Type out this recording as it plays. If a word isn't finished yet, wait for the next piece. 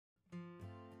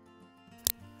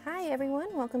Hi everyone,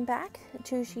 welcome back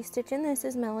to She Stitchin'. This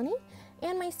is Melanie,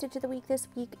 and my stitch of the week this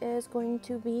week is going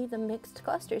to be the mixed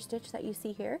cluster stitch that you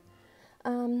see here.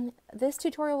 This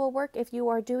tutorial will work if you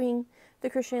are doing the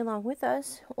crochet along with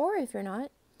us, or if you're not.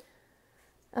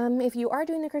 If you are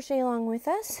doing the crochet along with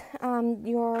us,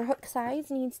 your hook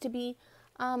size needs to be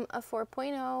a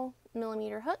 4.0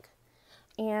 millimeter hook,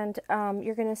 and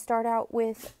you're going to start out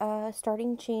with a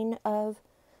starting chain of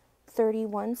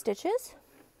 31 stitches.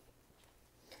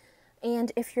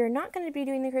 And if you're not going to be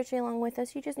doing the crochet along with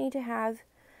us, you just need to have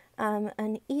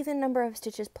an even number of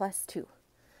stitches plus 2.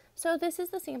 So this is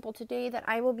the sample today that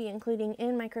I will be including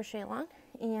in my crochet along,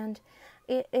 and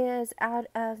it is out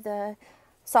of the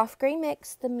soft gray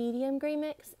mix, the medium gray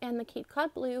mix, and the Cape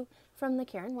Cod blue from the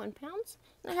Caron 1 pounds.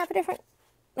 And I have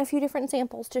a few different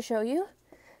samples to show you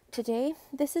today.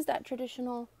 This is that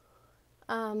traditional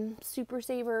Super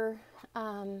Saver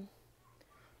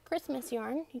Christmas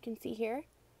yarn you can see here.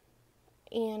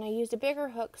 And I used a bigger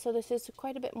hook, so this is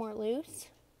quite a bit more loose.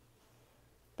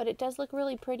 But it does look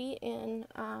really pretty in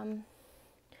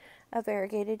a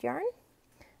variegated yarn.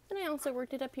 And I also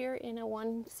worked it up here in a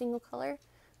one single color.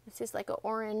 This is like an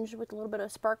orange with a little bit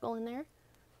of sparkle in there,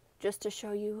 just to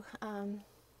show you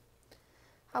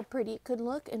how pretty it could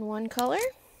look in one color.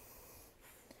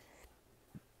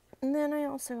 And then I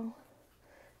also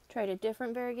tried a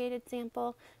different variegated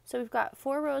sample. So we've got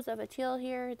 4 rows of a teal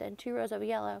here, then 2 rows of a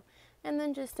yellow, and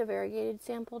then just a variegated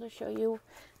sample to show you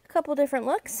a couple different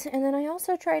looks. And then I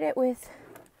also tried it with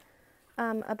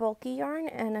a bulky yarn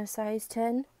and a size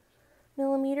 10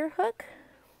 millimeter hook,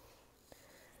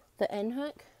 the end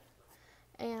hook.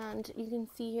 And you can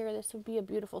see here, this would be a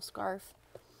beautiful scarf.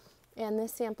 And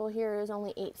this sample here is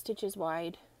only 8 stitches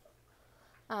wide.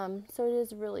 So it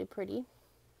is really pretty.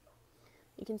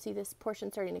 You can see this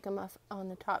portion starting to come off on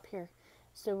the top here.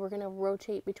 So we're going to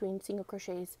rotate between single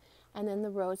crochets and then the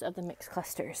rows of the mixed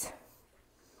clusters.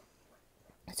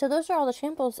 So those are all the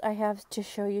samples I have to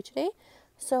show you today.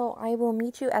 So I will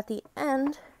meet you at the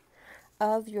end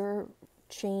of your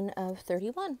chain of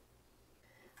 31.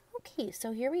 Okay,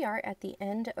 so here we are at the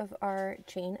end of our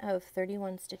chain of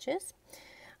 31 stitches.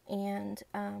 And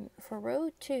for row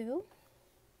 2,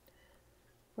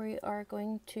 we are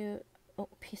going to, oh,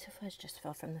 a piece of fudge just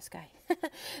fell from the sky.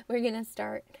 We're going to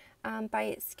start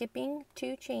by skipping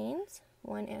 2 chains,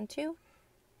 1 and 2,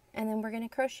 and then we're going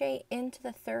to crochet into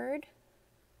the 3rd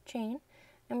chain,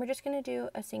 and we're just going to do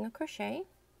a single crochet,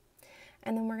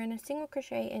 and then we're going to single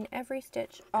crochet in every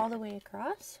stitch all the way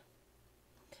across.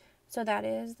 So that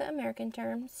is the American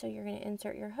term. So you're going to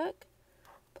insert your hook,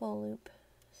 pull a loop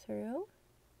through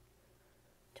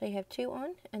till you have 2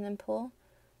 on, and then pull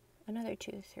another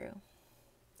 2 through.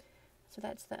 So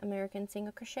that's the American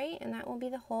single crochet, and that will be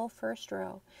the whole first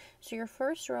row. So your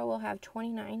first row will have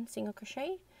 29 single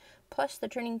crochet, plus the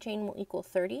turning chain will equal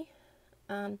 30.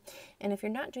 And if you're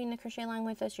not doing the crochet along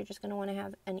with us, you're just going to want to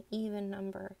have an even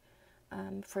number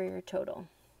for your total.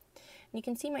 And you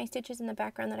can see my stitches in the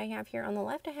background that I have here. On the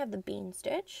left, I have the bean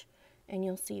stitch, and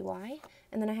you'll see why.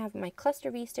 And then I have my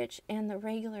cluster V stitch and the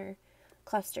regular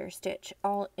cluster stitch,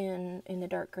 all in the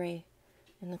dark gray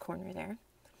in the corner there.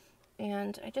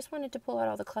 And I just wanted to pull out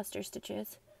all the cluster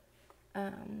stitches,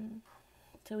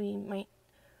 so we might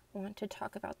want to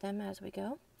talk about them as we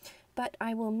go. But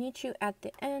I will meet you at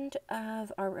the end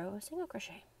of our row of single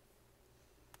crochet.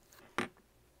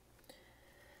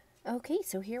 Okay,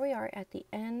 so here we are at the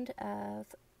end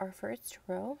of our first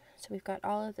row. So we've got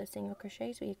all of the single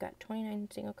crochets. We've got 29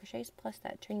 single crochets plus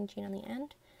that turning chain on the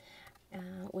end,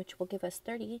 which will give us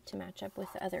 30 to match up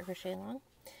with the other crochet along.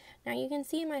 Now you can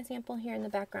see in my sample here in the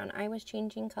background, I was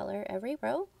changing color every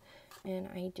row, and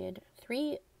I did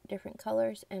 3 different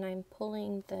colors, and I'm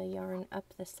pulling the yarn up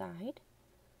the side.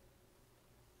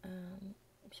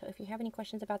 So if you have any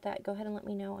questions about that, go ahead and let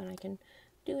me know, and I can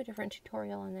do a different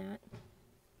tutorial on that.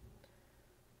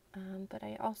 But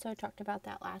I also talked about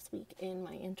that last week in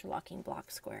my interlocking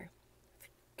block square,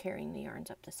 carrying the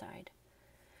yarns up the side.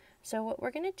 So what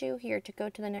we're going to do here to go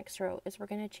to the next row is we're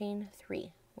going to chain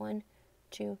 3. 1,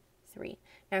 2, 3.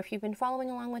 Now if you've been following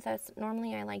along with us,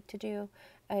 normally I like to do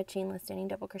a chainless standing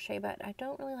double crochet, but I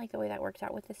don't really like the way that works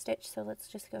out with this stitch, so let's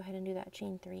just go ahead and do that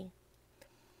chain 3.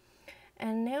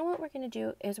 And now what we're going to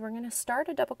do is we're going to start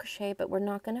a double crochet, but we're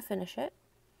not going to finish it.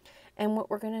 And what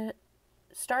we're going to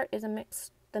start is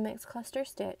the mixed cluster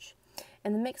stitch.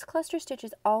 And the mixed cluster stitch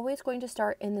is always going to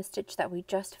start in the stitch that we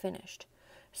just finished.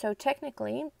 So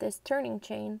technically, this turning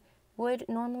chain would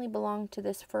normally belong to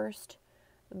this first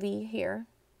V here,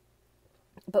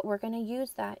 but we're going to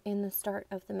use that in the start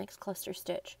of the mixed cluster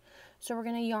stitch. So we're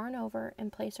going to yarn over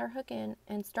and place our hook in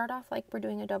and start off like we're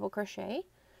doing a double crochet.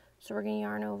 So we're going to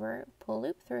yarn over, pull a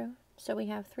loop through. So we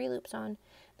have 3 loops on.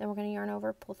 Then we're going to yarn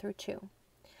over, pull through 2.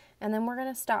 And then we're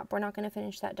going to stop. We're not going to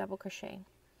finish that double crochet.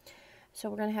 So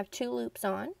we're going to have 2 loops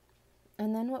on.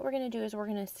 And then what we're going to do is we're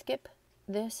going to skip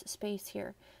this space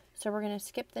here. So we're going to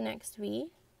skip the next V.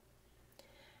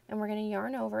 And we're going to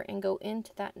yarn over and go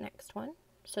into that next one.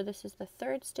 So this is the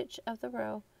 3rd stitch of the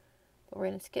row. But we're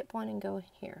going to skip one and go in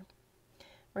here.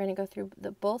 We're going to go through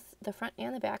both the front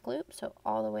and the back loop. So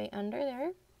all the way under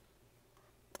there.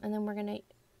 And then we're going to,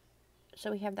 so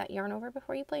we have that yarn over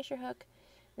before you place your hook.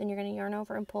 Then you're going to yarn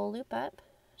over and pull a loop up.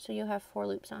 So you'll have 4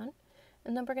 loops on.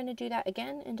 And then we're going to do that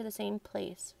again into the same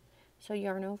place. So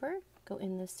yarn over, go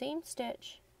in the same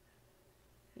stitch,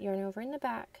 yarn over in the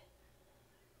back,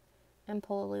 and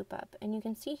pull a loop up. And you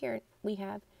can see here we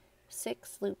have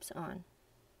 6 loops on.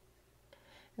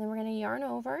 And then we're going to yarn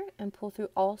over and pull through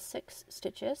all 6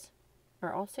 stitches,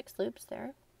 or all 6 loops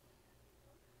there.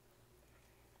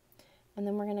 And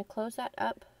then we're going to close that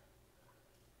up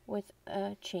with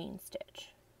a chain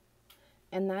stitch.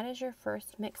 And that is your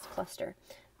first mixed cluster.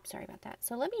 Sorry about that.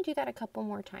 So let me do that a couple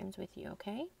more times with you,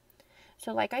 okay?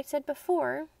 So like I said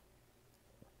before,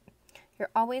 you're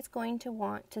always going to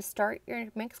want to start your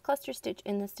mixed cluster stitch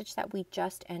in the stitch that we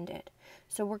just ended.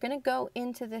 So we're going to go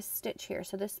into this stitch here.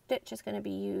 So this stitch is going to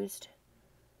be used,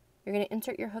 you're going to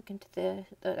insert your hook into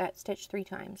that stitch 3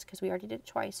 times because we already did it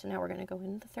twice. So now we're going to go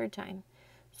in the 3rd time.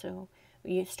 So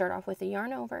you start off with a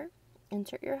yarn over,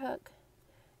 insert your hook,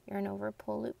 yarn over,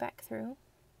 pull loop back through,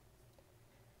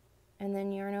 and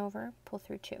then yarn over, pull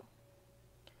through 2.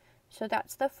 So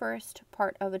that's the first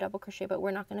part of a double crochet, but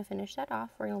we're not going to finish that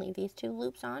off. We're going to leave these 2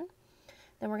 loops on.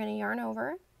 Then we're going to yarn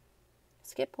over,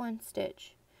 skip 1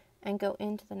 stitch, and go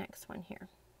into the next one here.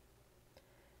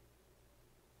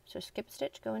 So skip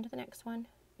stitch, go into the next one,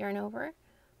 yarn over,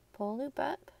 pull a loop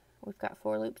up. We've got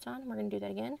 4 loops on. We're going to do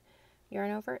that again.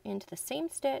 Yarn over into the same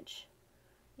stitch,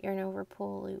 yarn over,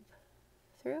 pull a loop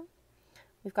through.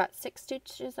 We've got 6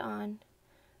 stitches on.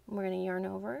 We're going to yarn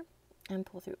over and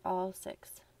pull through all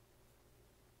 6.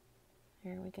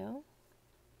 There we go.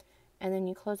 And then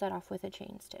you close that off with a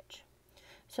chain stitch.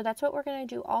 So that's what we're going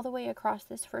to do all the way across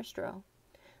this first row.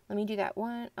 Let me do that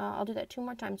I'll do that 2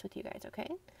 more times with you guys, okay?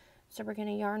 So we're going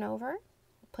to yarn over,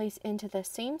 place into the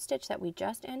same stitch that we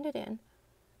just ended in,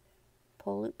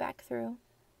 pull a loop back through,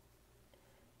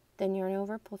 then yarn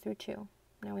over, pull through 2.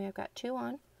 Now we have got 2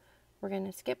 on. We're going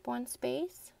to skip 1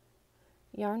 space,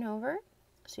 yarn over,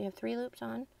 so you have 3 loops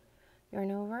on,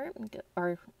 yarn over,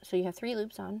 so you have 3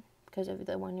 loops on because of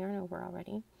the 1 yarn over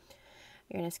already.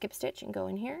 You're going to skip stitch and go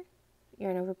in here,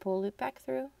 yarn over, pull a loop back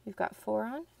through. You've got 4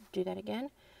 on, do that again,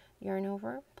 yarn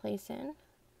over, place in,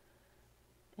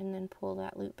 and then pull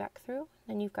that loop back through.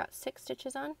 Then you've got 6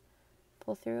 stitches on,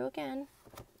 pull through again,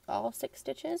 all 6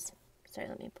 stitches. Sorry,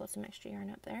 let me pull some extra yarn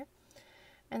up there.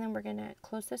 And then we're going to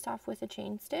close this off with a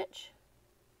chain stitch.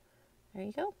 There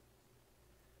you go.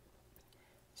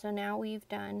 So now we've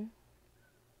done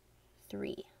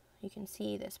 3. You can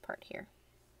see this part here.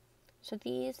 So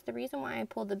the reason why I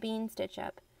pulled the bean stitch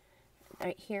up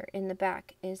right here in the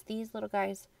back is these little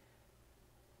guys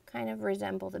kind of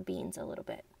resemble the beans a little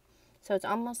bit. So it's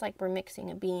almost like we're mixing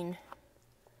a bean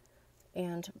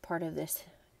and part of this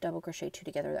double crochet 2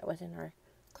 together that was in our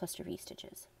cluster V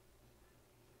stitches.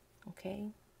 Okay,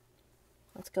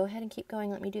 let's go ahead and keep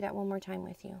going. Let me do that one more time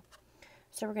with you.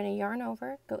 So we're going to yarn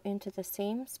over, go into the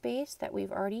same space that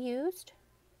we've already used,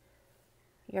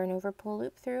 yarn over, pull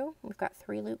loop through. We've got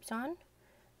 3 loops on,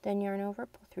 then yarn over,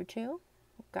 pull through 2.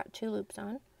 We've got 2 loops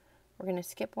on. We're going to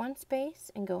skip 1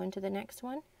 space and go into the next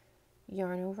one,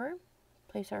 yarn over,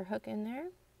 place our hook in there,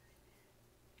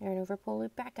 yarn over, pull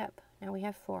loop back up. Now we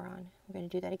have 4 on. We're going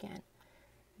to do that again.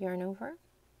 Yarn over,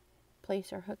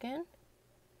 place our hook in,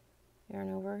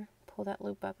 yarn over, pull that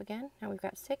loop up again. Now we've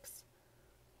got 6,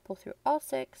 pull through all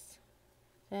 6,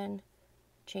 then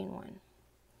chain 1.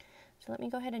 So let me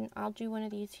go ahead and I'll do one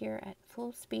of these here at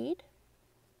full speed.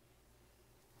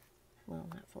 Well,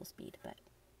 not full speed, but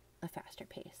a faster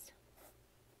pace.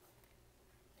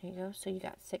 There you go. So you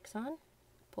got 6 on,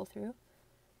 pull through.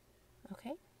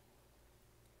 Okay.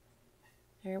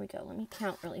 There we go. Let me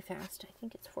count really fast. I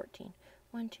think it's 14.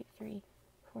 1, 2, 3,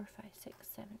 4, 5, 6,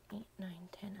 7, 8, 9,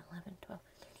 10, 11, 12,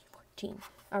 13, 14.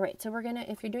 Alright, so we're going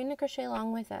to, if you're doing the crochet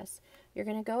along with us, you're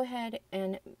going to go ahead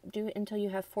and do it until you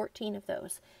have 14 of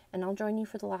those. And I'll join you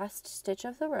for the last stitch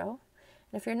of the row.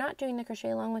 And if you're not doing the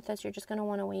crochet along with us, you're just going to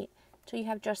want to wait till you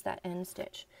have just that end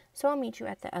stitch. So I'll meet you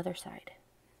at the other side.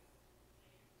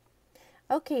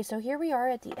 Okay, so here we are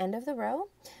at the end of the row,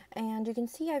 and you can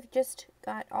see I've just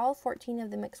got all 14 of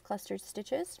the mixed clustered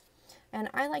stitches. And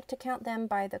I like to count them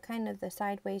by the kind of the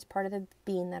sideways part of the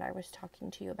bean that I was talking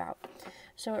to you about.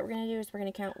 So what we're going to do is we're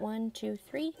going to count 1, 2,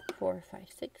 3, 4, 5,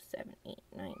 6, 7, 8,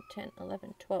 9, 10,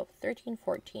 11, 12, 13,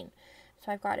 14.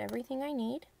 So I've got everything I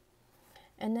need.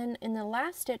 And then in the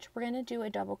last stitch, we're going to do a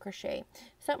double crochet.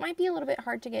 So it might be a little bit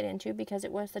hard to get into because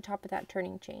it was the top of that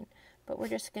turning chain. But we're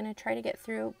just going to try to get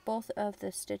through both of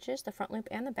the stitches, the front loop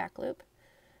and the back loop.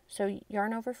 So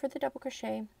yarn over for the double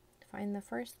crochet, find the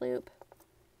first loop.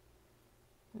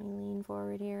 Let me lean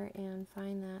forward here and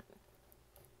find that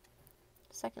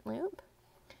second loop.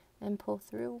 And pull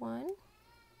through 1,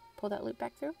 pull that loop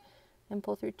back through, and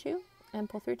pull through 2, and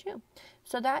pull through 2.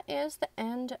 So that is the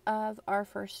end of our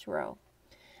first row.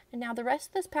 And now the rest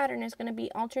of this pattern is going to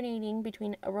be alternating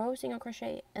between a row of single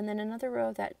crochet and then another row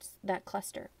of that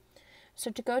cluster. So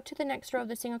to go to the next row of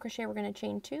the single crochet, we're going to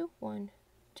chain 2, 1,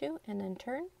 2, and then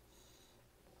turn.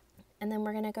 And then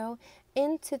we're going to go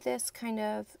into this kind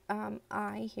of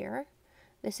eye here.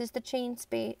 This is the chain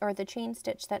space or the chain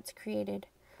stitch that's created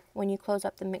when you close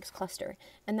up the mixed cluster.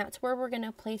 And that's where we're going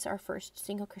to place our first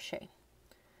single crochet.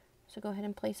 So go ahead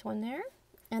and place one there.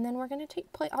 And then we're going to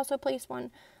also place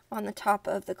one on the top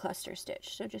of the cluster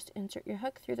stitch. So just insert your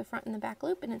hook through the front and the back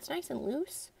loop, and it's nice and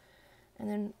loose. And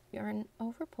then yarn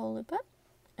over, pull loop up,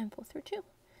 and pull through 2.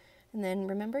 And then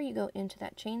remember, you go into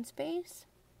that chain space,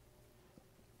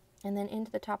 and then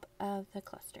into the top of the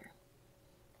cluster,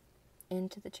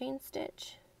 into the chain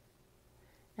stitch,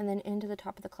 and then into the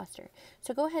top of the cluster.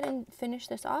 So go ahead and finish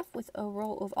this off with a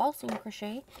row of all single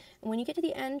crochet. And when you get to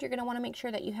the end, you're going to want to make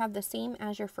sure that you have the same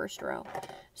as your first row.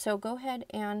 So go ahead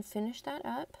and finish that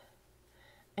up,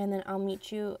 and then I'll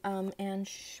meet you and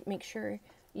make sure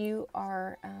you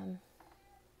are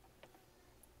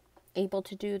able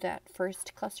to do that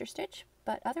first cluster stitch.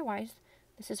 But otherwise,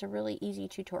 this is a really easy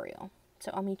tutorial. So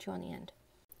I'll meet you on the end.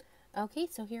 Okay,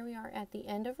 so here we are at the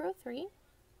end of row 3.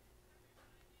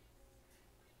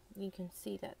 You can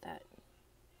see that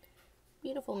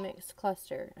beautiful mixed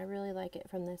cluster. I really like it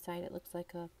from this side. It looks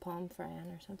like a palm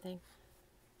fran or something.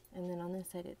 And then on this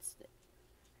side, it's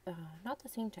not the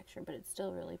same texture, but it's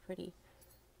still really pretty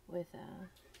with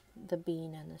the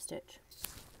bean and the stitch.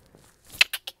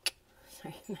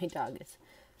 Sorry, my dog is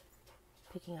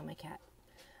picking on my cat.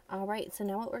 Alright, so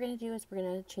now what we're going to do is we're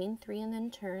going to chain 3 and then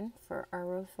turn for our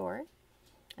row 4.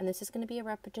 And this is going to be a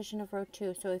repetition of row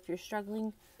 2. So if you're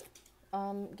struggling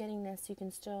getting this, you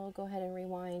can still go ahead and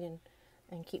rewind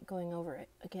and keep going over it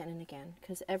again and again,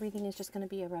 because everything is just going to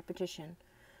be a repetition.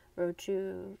 Row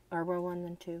 2, or row 1,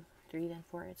 then 2, 3, then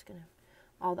 4. It's going to,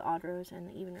 all the odd rows and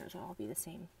the even rows will all be the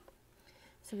same.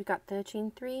 So we've got the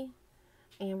chain 3,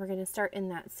 and we're going to start in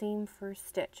that same first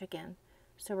stitch again.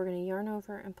 So we're going to yarn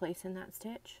over and place in that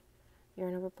stitch,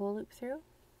 yarn over, pull loop through,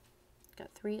 got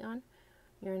 3 on,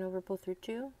 yarn over, pull through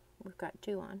 2, we've got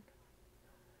 2 on.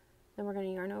 Then we're going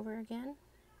to yarn over again,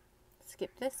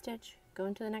 skip this stitch, go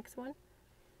into the next one,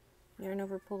 yarn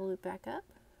over, pull the loop back up,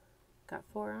 got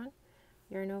 4 on,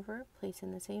 yarn over, place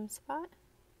in the same spot,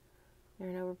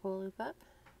 yarn over, pull the loop up,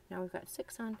 now we've got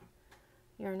 6 on,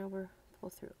 yarn over, pull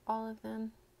through all of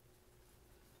them,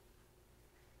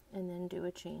 and then do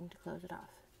a chain to close it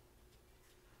off.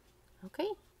 Okay,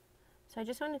 so I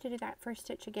just wanted to do that first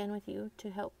stitch again with you to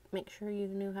help make sure you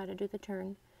knew how to do the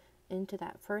turn into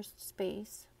that first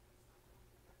space.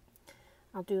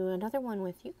 I'll do another one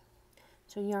with you.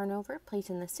 So yarn over, place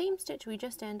in the same stitch we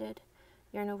just ended,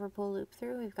 yarn over, pull loop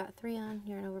through, we've got 3 on,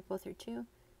 yarn over, pull through 2,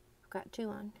 we've got 2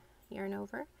 on, yarn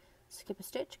over, skip a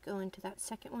stitch, go into that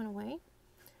second one away,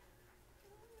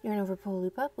 yarn over, pull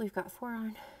loop up, we've got 4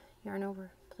 on, yarn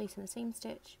over, place in the same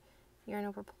stitch, yarn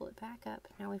over, pull it back up,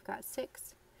 now we've got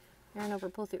 6, yarn over,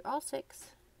 pull through all 6,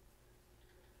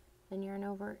 then yarn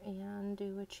over and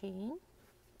do a chain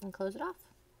and close it off.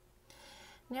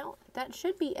 Now that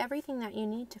should be everything that you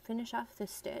need to finish off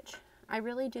this stitch. I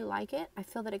really do like it. I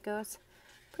feel that it goes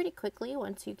pretty quickly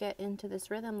once you get into this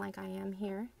rhythm like I am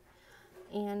here,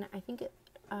 and I think it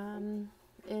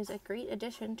is a great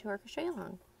addition to our crochet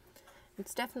along.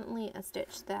 It's definitely a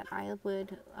stitch that I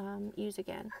would use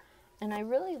again, and I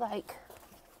really like,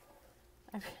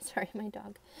 sorry, my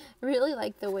dog, I really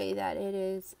like the way that it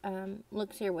is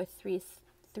looks here with three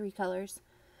colors.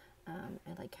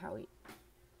 I like how it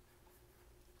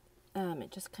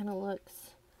just kind of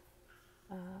looks,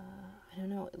 I don't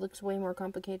know, it looks way more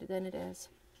complicated than it is,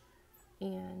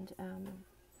 and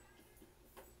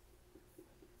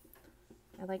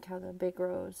I like how the big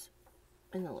rows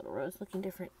and the little rows looking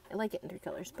different. I like it in 3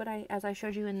 colors, but as I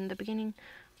showed you in the beginning,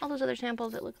 all those other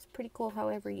samples, it looks pretty cool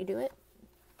however you do it.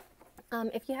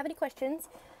 If you have any questions,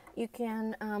 you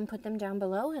can put them down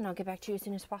below, and I'll get back to you as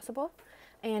soon as possible.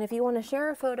 And if you want to share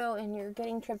a photo and you're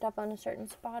getting tripped up on a certain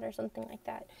spot or something like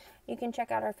that, you can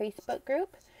check out our Facebook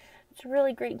group. It's a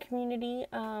really great community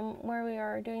where we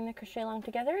are doing the crochet along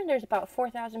together. There's about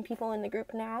 4,000 people in the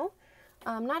group now.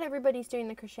 Not everybody's doing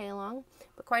the crochet along,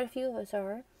 but quite a few of us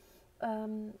are.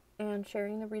 And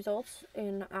sharing the results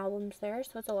in albums there,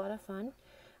 so it's a lot of fun.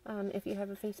 If you have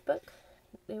a Facebook,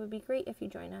 it would be great if you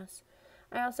join us.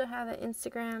 I also have an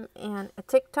Instagram and a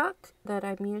TikTok that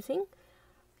I'm using,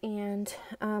 and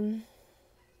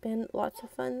been lots of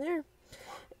fun there.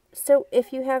 So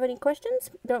if you have any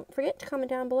questions, don't forget to comment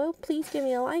down below. Please give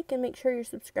me a like and make sure you're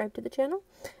subscribed to the channel.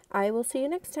 I will see you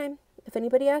next time. If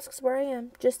anybody asks where I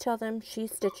am, just tell them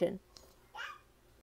she's stitching.